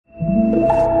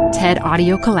TED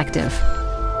Audio Collective.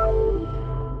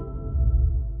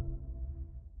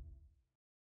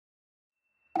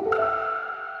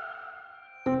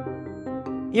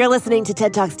 You're listening to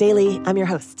TED Talks Daily. I'm your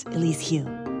host, Elise Hu.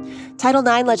 Title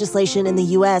IX legislation in the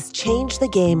U.S. changed the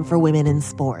game for women in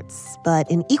sports.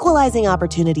 But in equalizing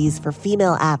opportunities for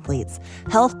female athletes,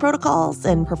 health protocols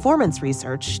and performance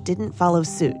research didn't follow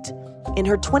suit. In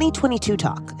her 2022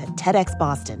 talk at TEDx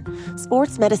Boston,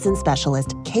 sports medicine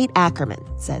specialist Kate Ackerman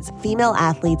says female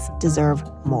athletes deserve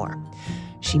more.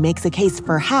 She makes a case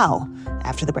for how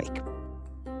after the break.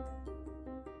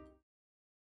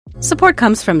 Support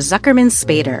comes from Zuckerman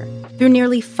Spader. Through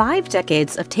nearly 5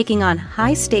 decades of taking on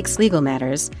high-stakes legal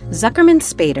matters, Zuckerman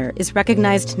Spader is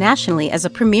recognized nationally as a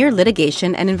premier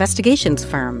litigation and investigations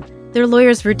firm. Their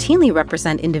lawyers routinely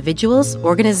represent individuals,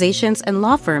 organizations, and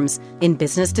law firms in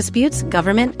business disputes,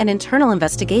 government and internal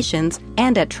investigations,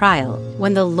 and at trial,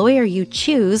 when the lawyer you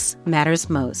choose matters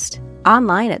most.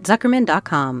 Online at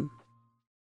Zuckerman.com.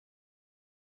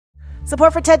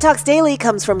 Support for TED Talks Daily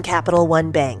comes from Capital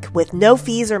One Bank. With no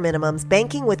fees or minimums,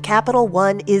 banking with Capital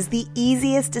One is the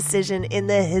easiest decision in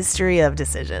the history of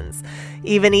decisions.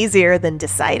 Even easier than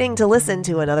deciding to listen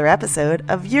to another episode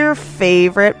of your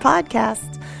favorite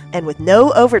podcast. And with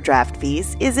no overdraft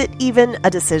fees, is it even a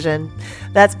decision?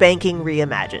 That's banking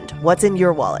reimagined. What's in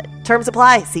your wallet? Terms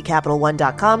apply. See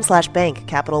CapitalOne.com/bank.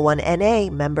 Capital One N.A.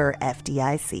 member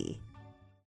FDIC.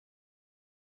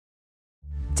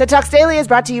 TED Talks Daily is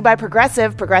brought to you by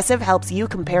Progressive. Progressive helps you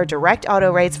compare direct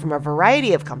auto rates from a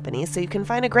variety of companies so you can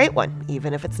find a great one,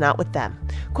 even if it's not with them.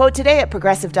 Quote today at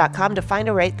Progressive.com to find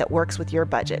a rate that works with your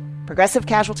budget. Progressive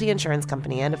Casualty Insurance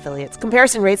Company and Affiliates.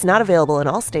 Comparison rates not available in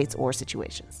all states or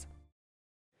situations.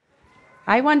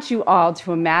 I want you all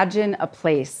to imagine a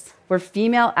place where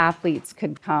female athletes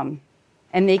could come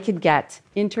and they could get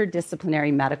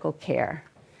interdisciplinary medical care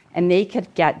and they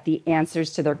could get the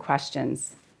answers to their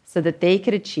questions so that they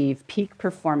could achieve peak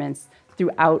performance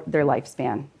throughout their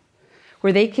lifespan,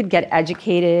 where they could get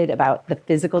educated about the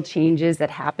physical changes that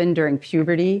happen during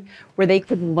puberty, where they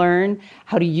could learn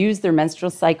how to use their menstrual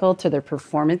cycle to their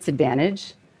performance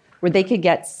advantage, where they could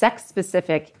get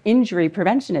sex-specific injury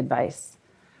prevention advice,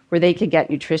 where they could get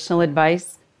nutritional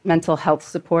advice, mental health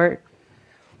support,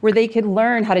 where they could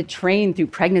learn how to train through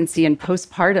pregnancy and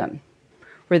postpartum,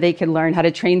 where they could learn how to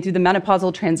train through the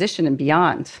menopausal transition and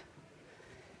beyond.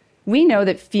 We know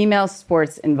that female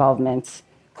sports involvement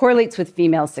correlates with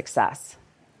female success.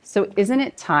 So isn't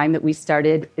it time that we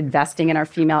started investing in our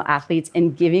female athletes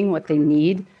and giving what they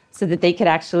need so that they could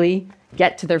actually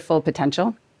get to their full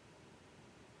potential?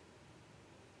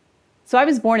 So I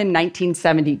was born in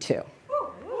 1972.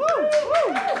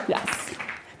 Yes.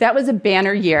 That was a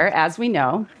banner year, as we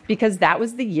know, because that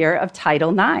was the year of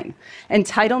Title IX. And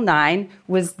Title IX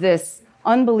was this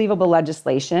unbelievable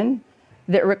legislation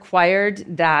that required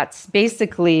that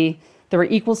basically there were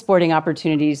equal sporting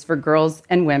opportunities for girls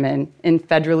and women in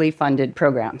federally funded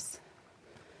programs.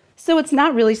 So it's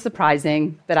not really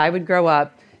surprising that I would grow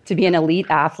up to be an elite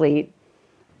athlete,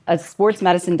 a sports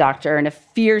medicine doctor, and a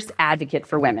fierce advocate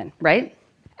for women, right?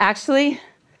 Actually,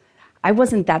 I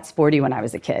wasn't that sporty when I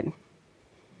was a kid.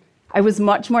 I was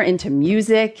much more into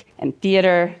music and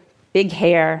theater, big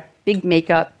hair, big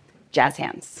makeup, jazz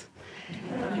hands.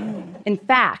 In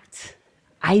fact,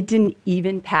 I didn't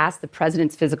even pass the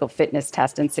president's physical fitness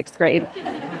test in 6th grade.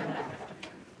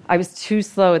 I was too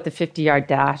slow at the 50-yard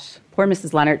dash. Poor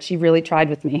Mrs. Leonard, she really tried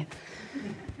with me.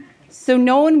 So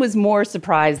no one was more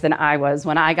surprised than I was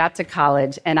when I got to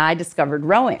college and I discovered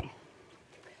rowing.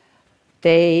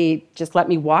 They just let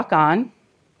me walk on.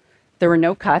 There were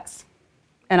no cuts,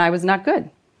 and I was not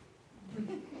good.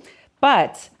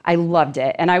 But I loved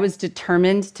it, and I was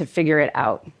determined to figure it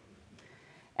out.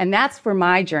 And that's where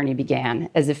my journey began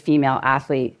as a female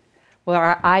athlete,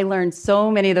 where I learned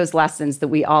so many of those lessons that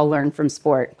we all learn from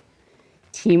sport.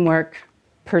 Teamwork,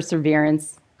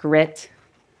 perseverance, grit.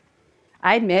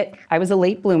 I admit I was a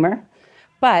late bloomer,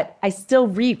 but I still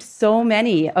reaped so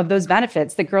many of those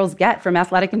benefits that girls get from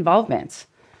athletic involvement.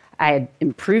 I had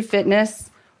improved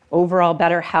fitness, overall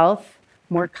better health,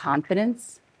 more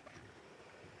confidence.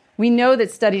 We know that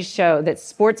studies show that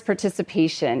sports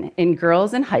participation in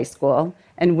girls in high school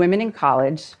and women in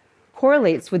college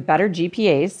correlates with better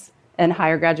GPAs and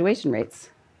higher graduation rates.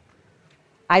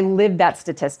 I lived that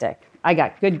statistic. I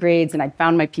got good grades and I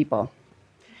found my people.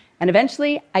 And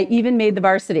eventually, I even made the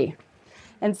varsity.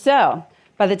 And so,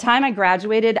 by the time I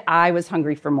graduated, I was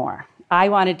hungry for more. I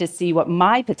wanted to see what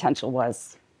my potential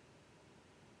was.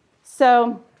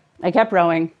 So, I kept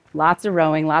rowing, lots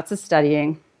of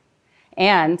studying,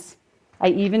 and I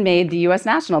even made the U.S.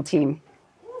 national team.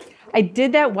 I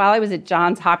did that while I was at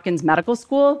Johns Hopkins Medical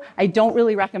School. I don't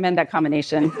really recommend that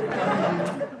combination.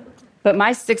 But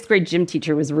my 6th grade gym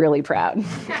teacher was really proud.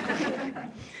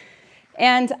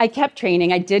 And I kept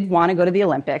training. I did want to go to the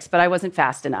Olympics, but I wasn't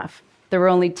fast enough. There were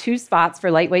only 2 spots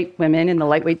for lightweight women in the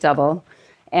lightweight double.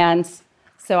 And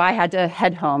so I had to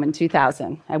head home in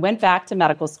 2000. I went back to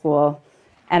medical school,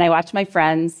 and I watched my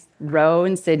friends, Ro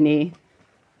and Sydney,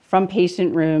 from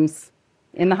patient rooms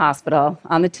in the hospital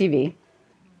on the TV.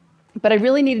 But I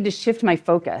really needed to shift my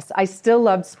focus. I still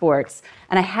loved sports,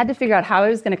 and I had to figure out how I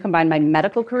was going to combine my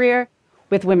medical career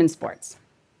with women's sports.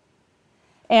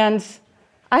 And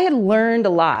I had learned a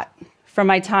lot from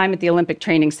my time at the Olympic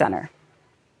Training Center.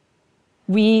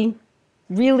 We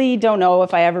really don't know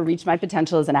if I ever reached my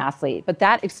potential as an athlete, but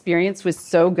that experience was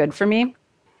so good for me.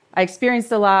 I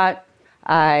experienced a lot.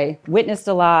 I witnessed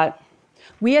a lot.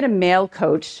 We had a male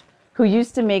coach who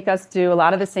used to make us do a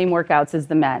lot of the same workouts as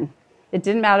the men. It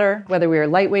didn't matter whether we were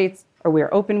lightweights or we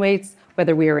were open weights,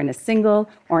 whether we were in a single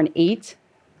or an 8.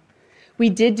 We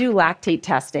did do lactate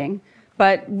testing,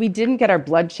 but we didn't get our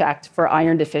blood checked for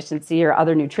iron deficiency or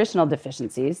other nutritional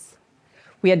deficiencies.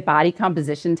 We had body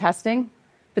composition testing,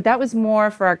 but that was more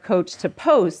for our coach to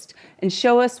post and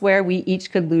show us where we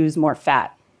each could lose more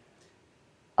fat.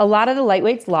 A lot of the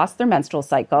lightweights lost their menstrual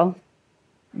cycle.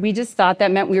 We just thought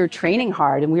that meant we were training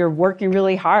hard and we were working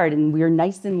really hard and we were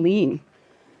nice and lean.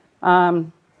 A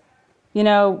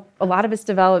lot of us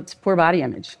developed poor body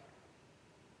image.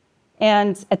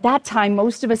 And at that time,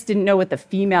 most of us didn't know what the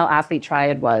female athlete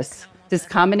triad was. This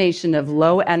combination of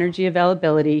low energy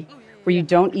availability, where you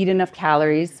don't eat enough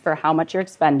calories for how much you're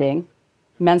expending,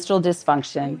 menstrual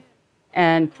dysfunction,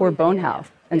 and poor bone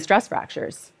health and stress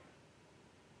fractures.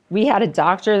 We had a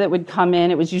doctor that would come in.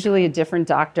 It was usually a different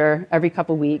doctor every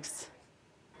couple weeks.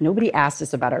 Nobody asked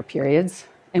us about our periods,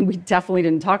 and we definitely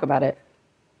didn't talk about it.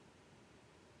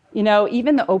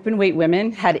 Even the open weight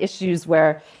women had issues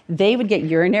where they would get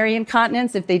urinary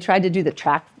incontinence if they tried to do the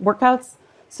track workouts.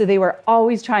 So they were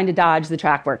always trying to dodge the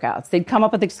track workouts. They'd come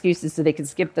up with excuses so they could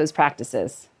skip those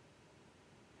practices.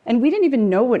 And we didn't even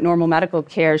know what normal medical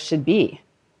care should be.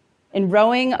 In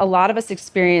rowing, a lot of us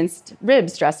experienced rib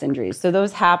stress injuries. So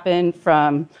those happen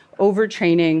from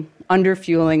overtraining,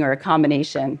 underfueling, or a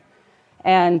combination.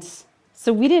 And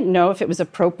so we didn't know if it was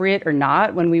appropriate or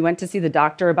not when we went to see the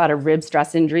doctor about a rib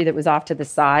stress injury that was off to the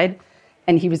side,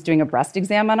 and he was doing a breast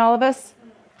exam on all of us.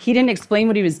 He didn't explain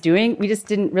what he was doing. We just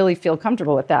didn't really feel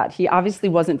comfortable with that. He obviously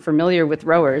wasn't familiar with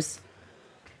rowers.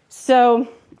 So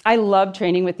I loved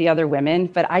training with the other women,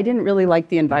 but I didn't really like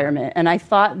the environment, and I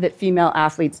thought that female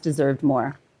athletes deserved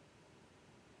more.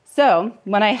 So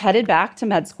when I headed back to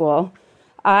med school,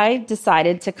 I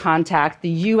decided to contact the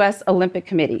U.S. Olympic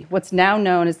Committee, what's now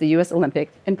known as the U.S.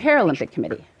 Olympic and Paralympic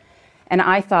Committee. And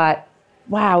I thought,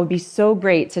 wow, it would be so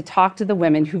great to talk to the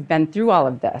women who've been through all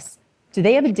of this. Do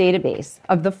they have a database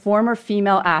of the former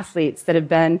female athletes that have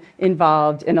been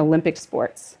involved in Olympic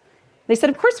sports? They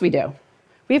said, of course we do.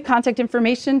 We have contact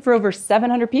information for over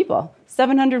 700 people,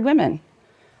 700 women.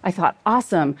 I thought,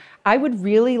 awesome. I would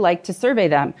really like to survey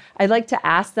them. I'd like to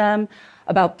ask them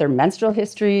about their menstrual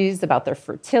histories, about their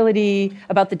fertility,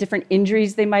 about the different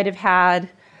injuries they might have had.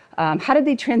 How did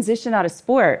they transition out of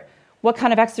sport? What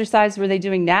kind of exercise were they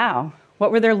doing now?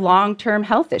 What were their long-term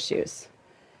health issues?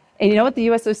 And you know what the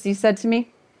USOC said to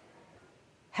me?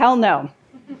 Hell no.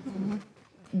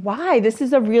 Why? This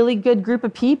is a really good group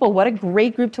of people. What a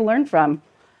great group to learn from.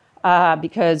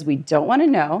 Because we don't want to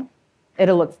know.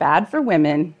 It'll look bad for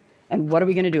women. And what are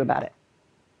we going to do about it?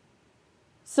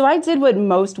 So I did what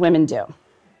most women do.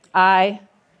 I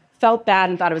felt bad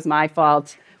and thought it was my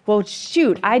fault. Well,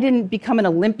 shoot, I didn't become an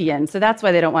Olympian, so that's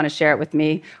why they don't want to share it with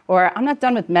me. Or I'm not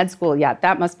done with med school yet.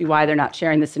 That must be why they're not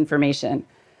sharing this information.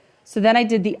 So then I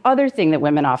did the other thing that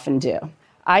women often do.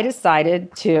 I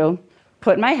decided to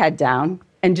put my head down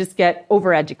and just get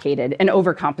overeducated and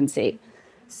overcompensate.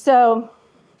 So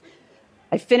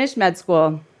I finished med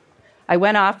school. I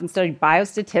went off and studied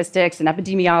biostatistics and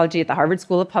epidemiology at the Harvard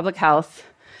School of Public Health.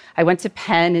 I went to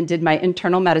Penn and did my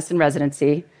internal medicine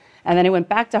residency. And then I went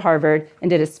back to Harvard and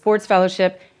did a sports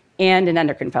fellowship and an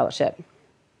endocrine fellowship.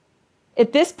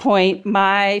 At this point,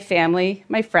 my family,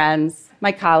 my friends,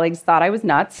 my colleagues thought I was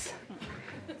nuts.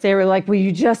 They were like, will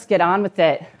you just get on with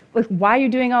it? Like, why are you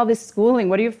doing all this schooling?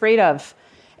 What are you afraid of?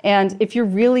 And if you're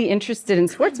really interested in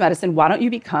sports medicine, why don't you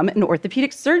become an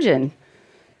orthopedic surgeon?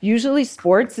 Usually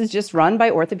sports is just run by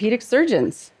orthopedic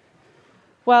surgeons.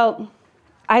 Well,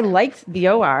 I liked the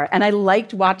OR, and I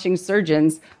liked watching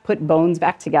surgeons put bones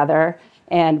back together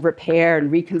and repair and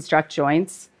reconstruct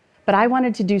joints, but I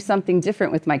wanted to do something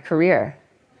different with my career.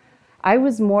 I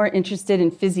was more interested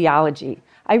in physiology.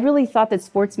 I really thought that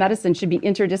sports medicine should be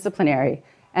interdisciplinary,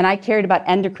 and I cared about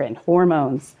endocrine,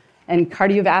 hormones, and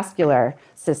cardiovascular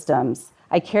systems.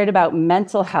 I cared about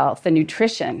mental health and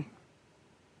nutrition.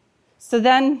 So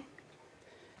then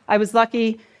I was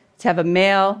lucky to have a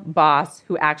male boss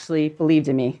who actually believed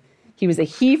in me. He was a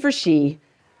he for she,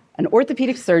 an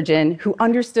orthopedic surgeon who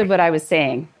understood what I was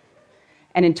saying.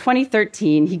 And in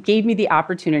 2013, he gave me the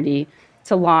opportunity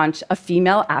to launch a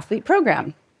female athlete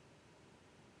program.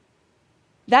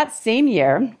 That same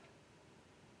year,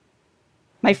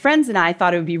 my friends and I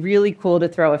thought it would be really cool to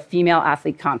throw a female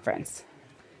athlete conference.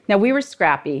 Now, we were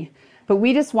scrappy, but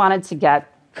we just wanted to get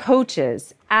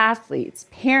coaches, athletes,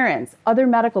 parents, other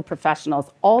medical professionals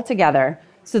all together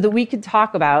so that we could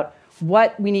talk about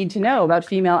what we need to know about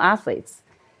female athletes.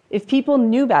 If people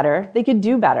knew better, they could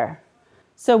do better.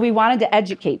 So we wanted to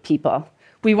educate people.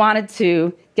 We wanted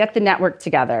to get the network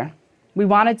together. We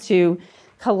wanted to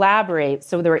collaborate.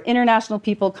 So there were international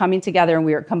people coming together and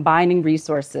we were combining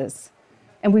resources.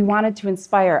 And we wanted to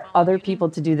inspire other people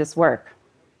to do this work.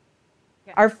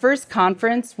 Our first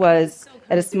conference was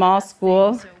at a small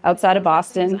school outside of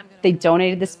Boston. They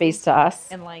donated the space to us.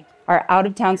 Our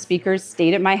out-of-town speakers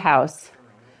stayed at my house.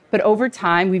 But over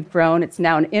time, we've grown. It's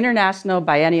now an international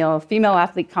biennial female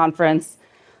athlete conference.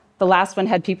 The last one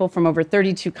had people from over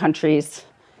 32 countries.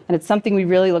 And it's something we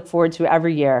really look forward to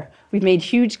every year. We've made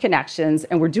huge connections,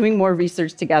 and we're doing more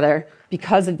research together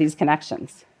because of these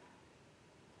connections.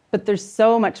 But there's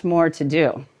so much more to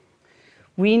do.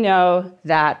 We know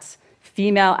that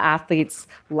female athletes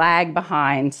lag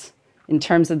behind in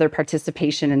terms of their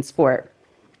participation in sport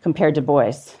compared to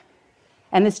boys.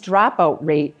 And this dropout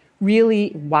rate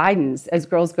really widens as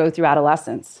girls go through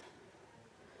adolescence.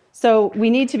 So we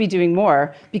need to be doing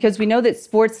more because we know that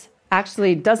sports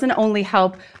actually doesn't only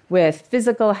help with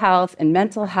physical health and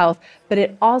mental health, but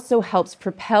it also helps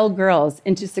propel girls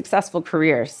into successful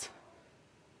careers.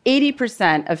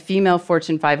 80% of female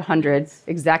Fortune 500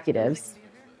 executives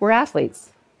were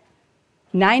athletes.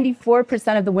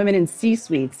 94% of the women in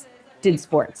C-suites did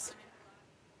sports.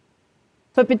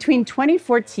 But between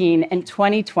 2014 and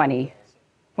 2020,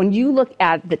 when you look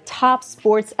at the top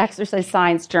sports exercise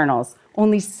science journals,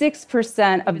 only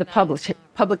 6% of the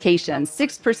publications,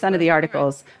 6% of the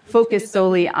articles focus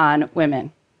solely on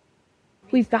women.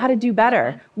 We've got to do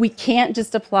better. We can't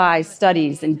just apply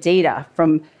studies and data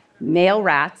from male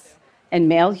rats and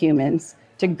male humans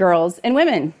to girls and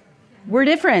women. We're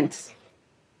different.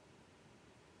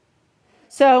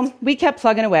 So we kept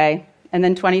plugging away, and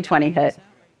then 2020 hit.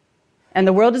 And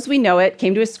the world as we know it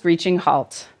came to a screeching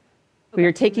halt. We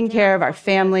were taking care of our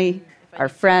family, our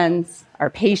friends, our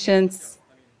patients.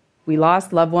 We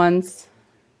lost loved ones.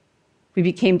 We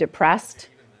became depressed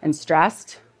and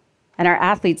stressed, and our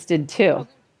athletes did too.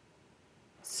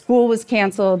 School was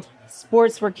canceled,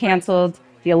 sports were canceled,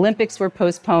 the Olympics were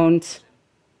postponed,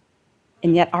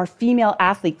 and yet our female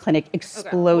athlete clinic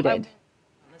exploded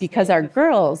because our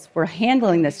girls were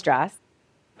handling the stress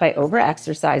by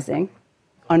over-exercising,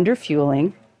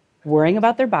 under-fueling, worrying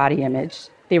about their body image.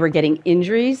 They were getting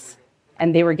injuries,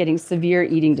 and they were getting severe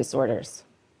eating disorders.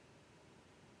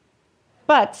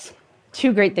 But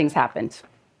two great things happened.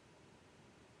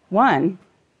 One,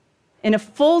 in a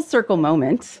full circle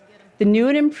moment, the new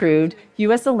and improved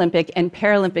U.S. Olympic and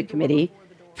Paralympic Committee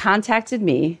contacted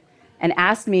me and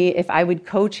asked me if I would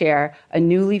co-chair a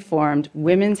newly formed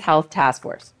Women's Health Task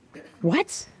Force.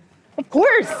 What? Of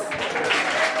course.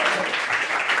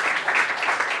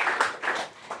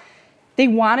 They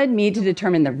wanted me to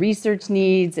determine the research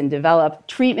needs and develop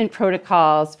treatment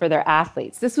protocols for their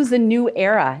athletes. This was a new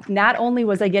era. Not only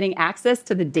was I getting access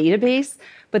to the database,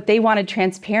 but they wanted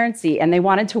transparency and they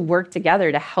wanted to work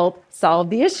together to help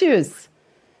solve the issues.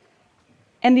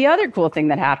 And the other cool thing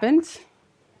that happened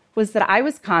was that I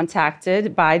was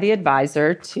contacted by the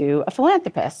advisor to a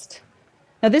philanthropist.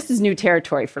 Now, this is new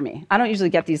territory for me. I don't usually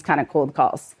get these kind of cold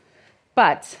calls.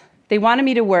 But they wanted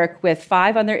me to work with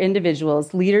 5 other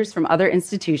individuals, leaders from other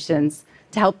institutions,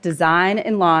 to help design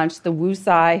and launch the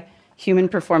WUSI Human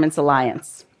Performance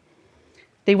Alliance.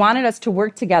 They wanted us to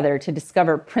work together to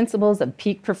discover principles of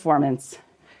peak performance,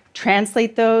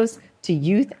 translate those to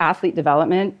youth athlete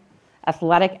development,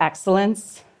 athletic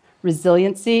excellence,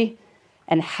 resiliency,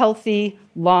 and healthy,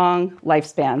 long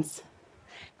lifespans.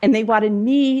 And they wanted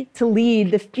me to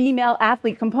lead the female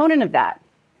athlete component of that.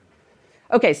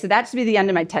 Okay, so that should be the end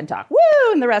of my TED Talk. Woo!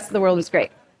 And the rest of the world was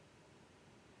great.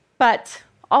 But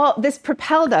all this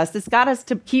propelled us. This got us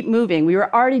to keep moving. We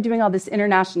were already doing all this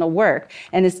international work,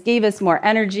 and this gave us more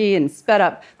energy and sped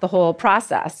up the whole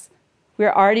process. We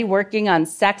were already working on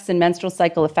sex and menstrual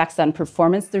cycle effects on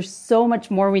performance. There's so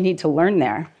much more we need to learn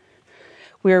there.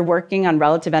 We are working on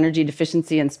relative energy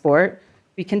deficiency in sport.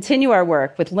 We continue our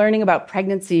work with learning about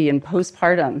pregnancy and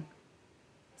postpartum,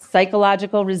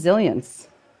 psychological resilience,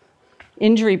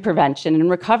 injury prevention and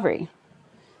recovery,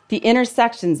 the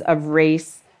intersections of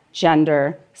race,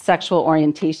 gender, sexual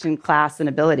orientation, class, and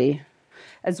ability,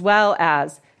 as well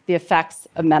as the effects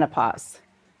of menopause.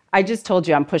 I just told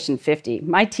you I'm pushing 50.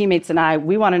 My teammates and I,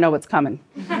 we want to know what's coming.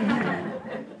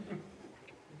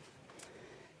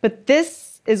 But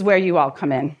this is where you all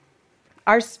come in.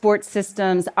 Our sports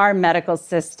systems, our medical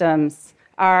systems,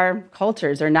 our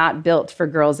cultures are not built for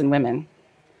girls and women.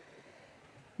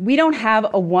 We don't have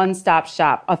a one-stop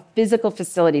shop, a physical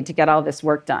facility to get all this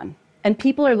work done. And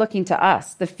people are looking to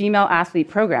us, the Female Athlete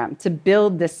Program, to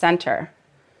build this center.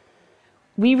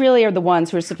 We really are the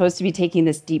ones who are supposed to be taking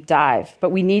this deep dive,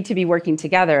 but we need to be working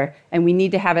together, and we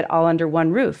need to have it all under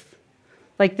one roof.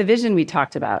 Like the vision we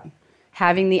talked about,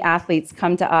 having the athletes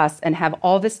come to us and have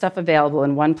all this stuff available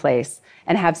in one place,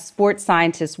 and have sports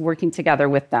scientists working together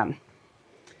with them.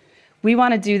 We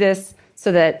want to do this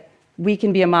so that we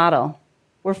can be a model.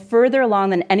 We're further along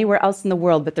than anywhere else in the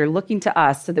world, but they're looking to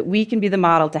us so that we can be the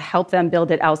model to help them build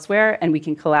it elsewhere, and we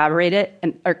can collaborate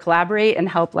and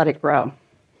help let it grow.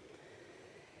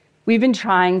 We've been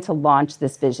trying to launch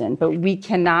this vision, but we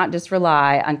cannot just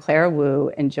rely on Clara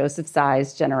Wu and Joseph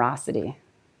Tsai's generosity.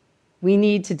 We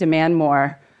need to demand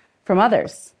more from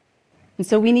others. And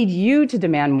so we need you to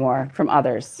demand more from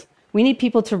others. We need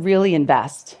people to really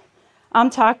invest.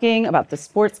 I'm talking about the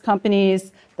sports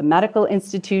companies, the medical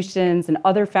institutions, and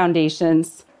other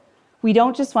foundations. We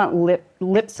don't just want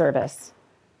lip service.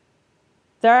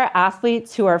 There are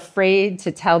athletes who are afraid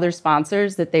to tell their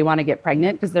sponsors that they want to get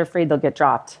pregnant because they're afraid they'll get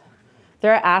dropped.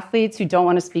 There are athletes who don't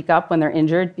want to speak up when they're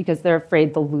injured because they're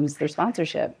afraid they'll lose their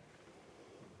sponsorship.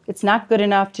 It's not good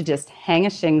enough to just hang a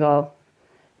shingle,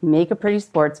 make a pretty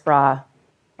sports bra,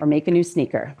 or make a new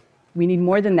sneaker. We need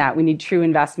more than that. We need true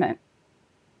investment.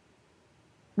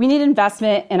 We need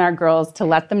investment in our girls to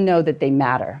let them know that they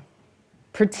matter,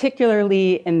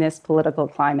 particularly in this political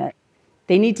climate.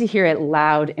 They need to hear it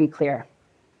loud and clear.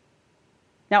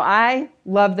 Now, I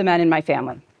love the men in my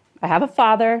family. I have a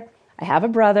father, I have a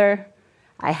brother,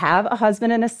 I have a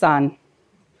husband and a son,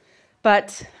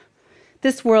 but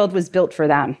this world was built for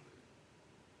them.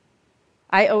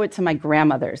 I owe it to my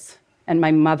grandmothers and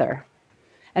my mother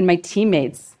and my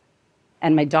teammates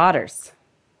and my daughters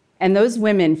and those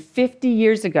women 50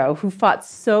 years ago who fought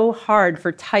so hard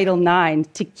for Title IX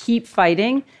to keep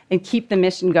fighting and keep the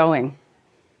mission going.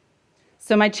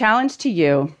 So my challenge to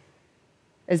you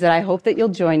is that I hope that you'll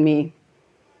join me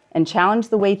and challenge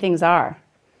the way things are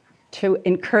to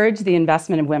encourage the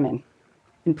investment of women.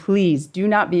 And please do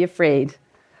not be afraid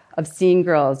of seeing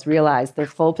girls realize their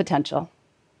full potential.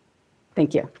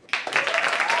 Thank you.